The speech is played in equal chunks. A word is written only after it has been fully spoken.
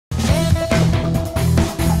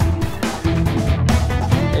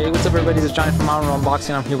everybody? This is Johnny from Modern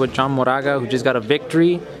Unboxing. I'm here with John Moraga, who just got a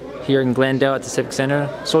victory here in Glendale at the Civic Center.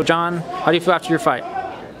 So John, how do you feel after your fight?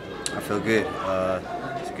 I feel good.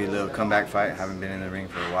 It's a good little comeback fight. I haven't been in the ring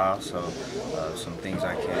for a while, so some things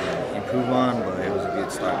I can improve on, but it was a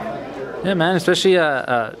good start. Yeah, man, especially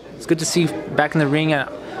it's good to see you back in the ring.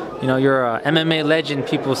 You know, you're a MMA legend,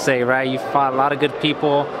 people say, right? You fought a lot of good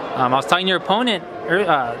people. I was talking to your opponent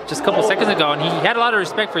just a couple seconds ago, and he had a lot of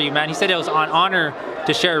respect for you, man. He said it was an honor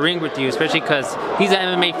to share a ring with you, especially because he's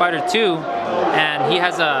an MMA fighter too, and he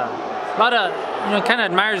has a lot of, you know, kind of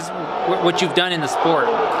admires what you've done in the sport.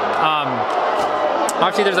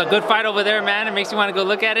 Obviously, there's a good fight over there, man. It makes you want to go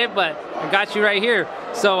look at it, but I got you right here.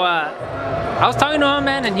 So I was talking to him,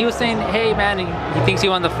 man, and he was saying, hey, man, he thinks he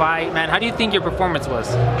won the fight. Man, how do you think your performance was?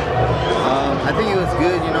 I think it was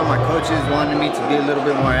good. You know, my coaches wanted me to be a little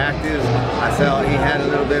bit more active. I felt he had a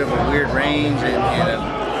little bit of a weird range and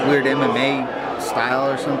a weird MMA style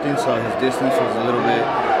or something, so his distance was a little bit,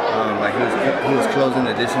 like he was closing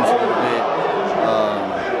the distance a little bit.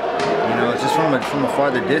 You know, just from a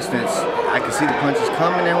farther distance, I could see the punches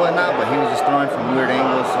coming and whatnot, but he was just throwing from weird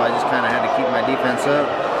angles, so I just kind of had to keep my defense up.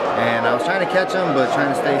 And I was trying to catch him, but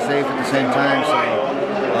trying to stay safe at the same time. So,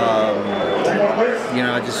 you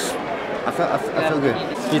know, I feel good.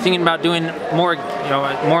 You're thinking about doing more, you know,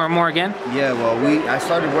 more and more again? Yeah, well, I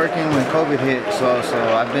started working when COVID hit, so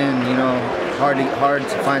I've been, you know, hard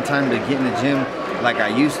to find time to get in the gym like I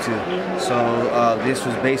used to. So this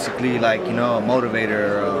was basically like, you know, a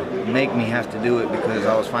motivator, make me have to do it, because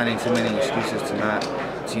I was finding too many excuses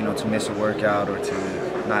to miss a workout or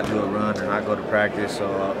to not do a run or not go to practice. So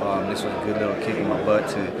this was a good little kick in my butt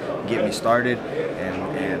to get me started,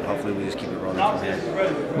 and hopefully we just keep it rolling from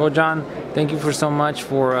here. Well, John, thank you for so much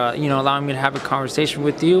for you know, allowing me to have a conversation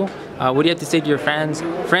with you. What do you have to say to your friends,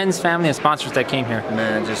 family, and sponsors that came here?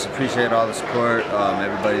 Man, just appreciate all the support.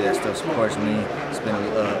 Everybody that still supports me. It's been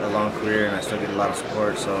a long career, and I still get a lot of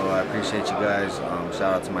support. So I appreciate you guys.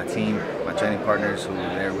 Shout out to my team, my training partners who were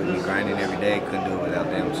there with me grinding every day. Couldn't do it without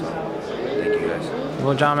them. So thank you guys.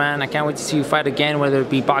 Well, John, man, I can't wait to see you fight again, whether it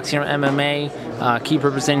be boxing or MMA. Keep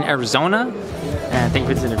representing Arizona, and thank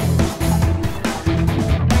you for this interview.